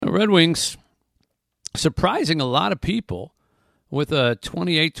The Red Wings surprising a lot of people with a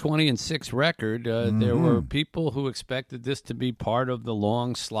 28-20-6 record. There were people who expected this to be part of the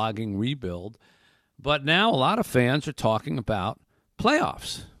long, slogging rebuild. But now a lot of fans are talking about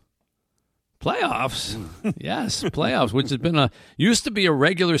playoffs. Playoffs, yes, playoffs, which has been used to be a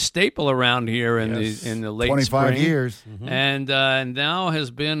regular staple around here in the late 25 spring, years, and now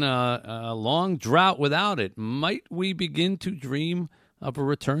has been a long drought without it. Might we begin to dream of a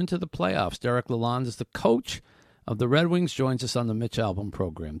return to the playoffs? Derek Lalonde is the coach of the Red Wings, joins us on the Mitch Albom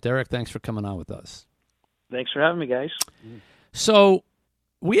program. Derek, thanks for coming on with us. Thanks for having me, guys. So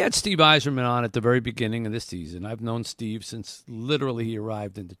we had Steve Yzerman on at the very beginning of this season. I've known Steve since literally he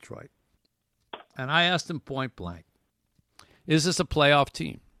arrived in Detroit. And I asked him point blank, is this a playoff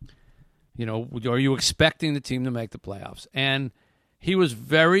team? You know, are you expecting the team to make the playoffs? And he was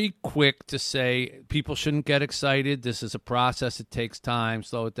very quick to say people shouldn't get excited. This is a process. It takes time.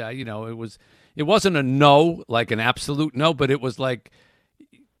 Slow it down. You know, it wasn't a no, like an absolute no, but it was like,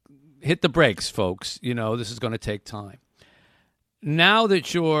 hit the brakes, folks. You know, this is going to take time. Now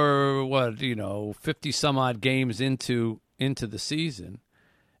that you're, 50-some-odd games into the season,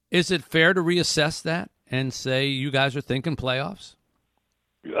 is it fair to reassess that and say you guys are thinking playoffs?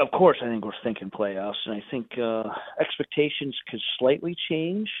 Of course, I think we're thinking playoffs, and I think expectations could slightly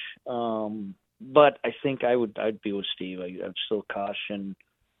change. But I think I'd be with Steve. I'd still caution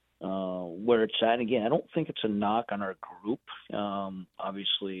where it's at. And again, I don't think it's a knock on our group.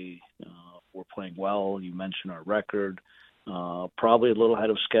 Obviously, we're playing well. You mentioned our record. Probably a little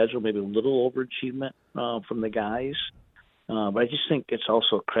ahead of schedule, maybe a little overachievement from the guys. But I just think it's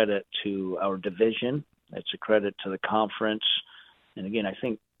also a credit to our division. It's a credit to the conference. And again, I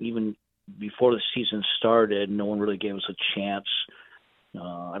think even before the season started, no one really gave us a chance.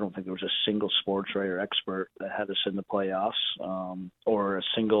 I don't think there was a single sports writer expert that had us in the playoffs or a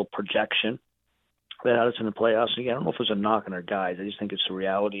single projection that had us in the playoffs. Again, I don't know if it was a knock on our guys. I just think it's the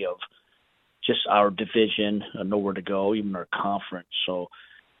reality of just our division, nowhere to go, even our conference. So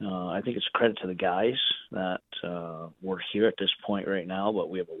I think it's a credit to the guys that we're here at this point right now, but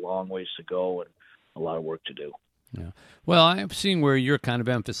we have a long ways to go and a lot of work to do. Yeah. Well, I've seen where you're kind of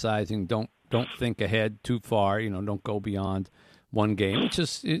emphasizing don't think ahead too far. You know, don't go beyond one game, which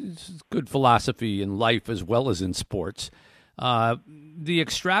is it's good philosophy in life as well as in sports. The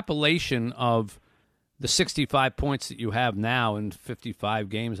extrapolation of the 65 points that you have now in 55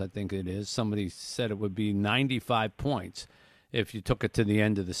 games, I think it is. Somebody said it would be 95 points if you took it to the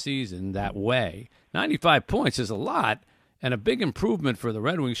end of the season that way. 95 points is a lot, and a big improvement for the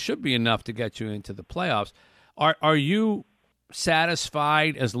Red Wings should be enough to get you into the playoffs. Are you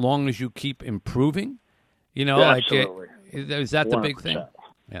satisfied as long as you keep improving? You know, yeah, absolutely. Is that 100%. The big thing?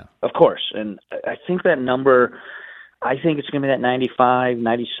 Yeah. Of course. And I think that number, I think it's going to be that 95,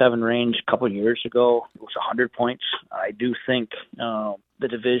 97 range. A couple of years ago, it was 100 points. I do think the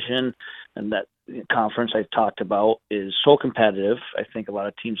division and that conference I've talked about is so competitive. I think a lot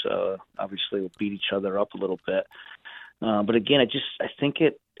of teams obviously will beat each other up a little bit. But again, I think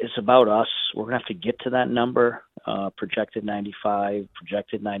it's about us. We're going to have to get to that number, projected 95,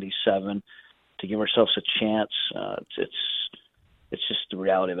 projected 97, to give ourselves a chance. It's just the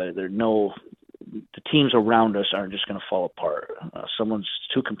reality of it. The teams around us aren't just going to fall apart. Someone's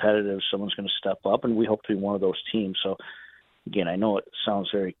too competitive. Someone's going to step up, and we hope to be one of those teams. So, again, I know it sounds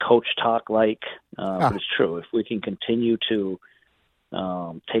very coach talk-like, but it's true. If we can continue to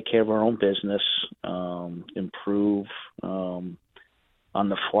take care of our own business, improve on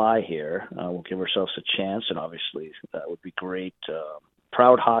the fly here, we'll give ourselves a chance, and obviously that would be great.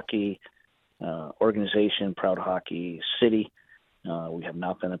 Proud hockey organization, proud hockey city. We have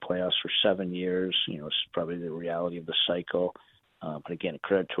not been in the playoffs for 7 years. You know, it's probably the reality of the cycle. But again,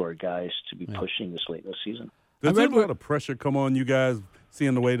 credit to our guys to be pushing this late in the season. Does a lot of pressure come on you guys,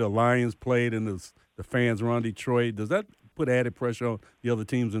 seeing the way the Lions played and the fans around Detroit? Does that put added pressure on the other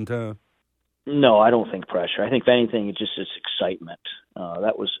teams in town? No, I don't think pressure. I think, if anything, it's excitement.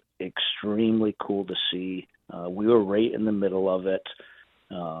 That was extremely cool to see. We were right in the middle of it.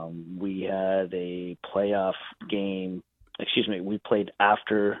 We had a playoff game. We played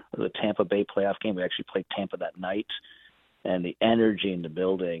after the Tampa Bay playoff game. We actually played Tampa that night, and the energy in the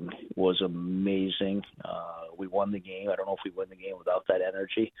building was amazing. We won the game. I don't know if we win the game without that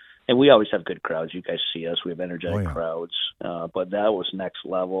energy. And we always have good crowds. You guys see us. We have energetic crowds. But that was next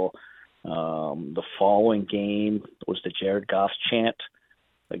level. The following game was the Jared Goff chant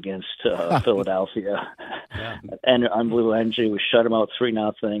against Philadelphia. And unbelievable energy. We shut them out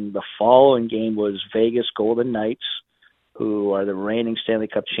 3-0. The following game was Vegas Golden Knights, who are the reigning Stanley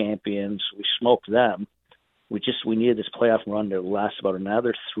Cup champions. We smoked them. we needed this playoff run to last about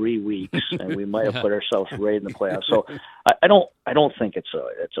another 3 weeks, and we might have put ourselves right in the playoffs. So I don't think it's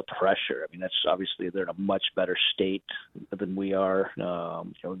a pressure. I mean, that's obviously they're in a much better state than we are.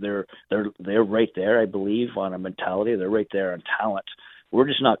 They're right there, I believe, on a mentality. They're right there on talent. We're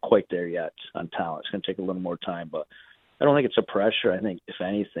just not quite there yet on talent. It's going to take a little more time, but I don't think it's a pressure. I think if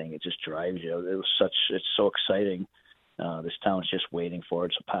anything, it just drives you. It's so exciting. This town's just waiting for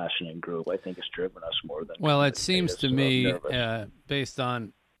it. It's a passionate group. I think it's driven us more than. Well, it seems to me, based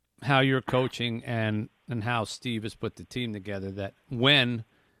on how you're coaching and how Steve has put the team together, that when,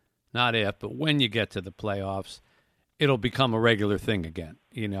 not if, but when you get to the playoffs, it'll become a regular thing again.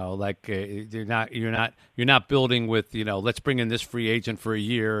 Like you're not building with let's bring in this free agent for a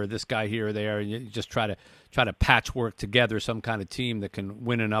year or this guy here or there, and you just try to patchwork together some kind of team that can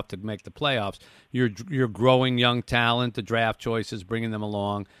win enough to make the playoffs. You're growing young talent, the draft choices, bringing them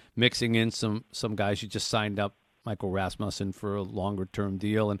along, mixing in some guys. You just signed up Michael Rasmussen for a longer term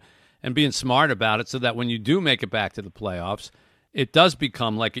deal, and being smart about it so that when you do make it back to the playoffs, it does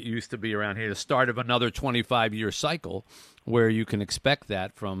become like it used to be around here, the start of another 25-year cycle where you can expect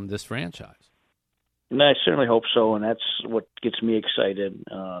that from this franchise. And I certainly hope so, and that's what gets me excited.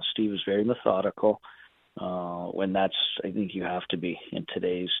 Steve is very methodical, and I think you have to be in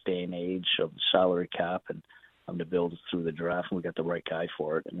today's day and age of the salary cap and to build through the draft, and we got the right guy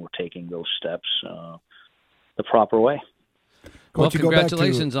for it, and we're taking those steps the proper way. Coach, well,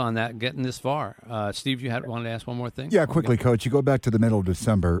 congratulations on that, getting this far. Steve, you wanted to ask one more thing? Yeah, quickly, Coach. You go back to the middle of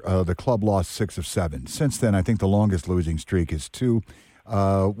December. The club lost 6 of 7. Since then, I think the longest losing streak is 2.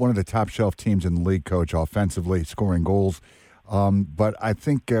 One of the top-shelf teams in the league, Coach, offensively, scoring goals. But I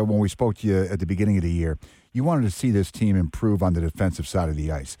think when we spoke to you at the beginning of the year, you wanted to see this team improve on the defensive side of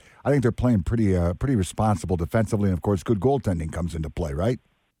the ice. I think they're playing pretty responsible defensively, and, of course, good goaltending comes into play, right?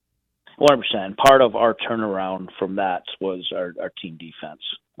 100%. Part of our turnaround from that was our team defense.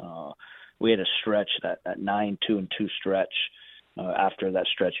 We had a stretch, that 9-2-2 stretch. After that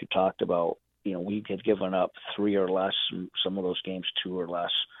stretch you talked about, we had given up 3 or less, some of those games 2 or less.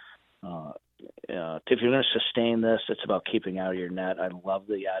 If you're going to sustain this, it's about keeping out of your net. I love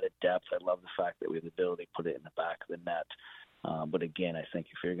the added depth. I love the fact that we have the ability to put it in the back of the net. But again, I think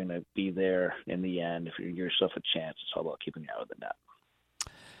if you're going to be there in the end, if you give yourself a chance, it's all about keeping out of the net.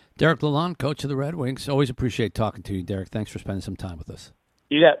 Derek Lalonde, coach of the Red Wings. Always appreciate talking to you, Derek. Thanks for spending some time with us.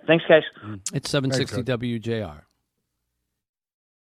 You got it. Thanks, guys. It's 760 WJR.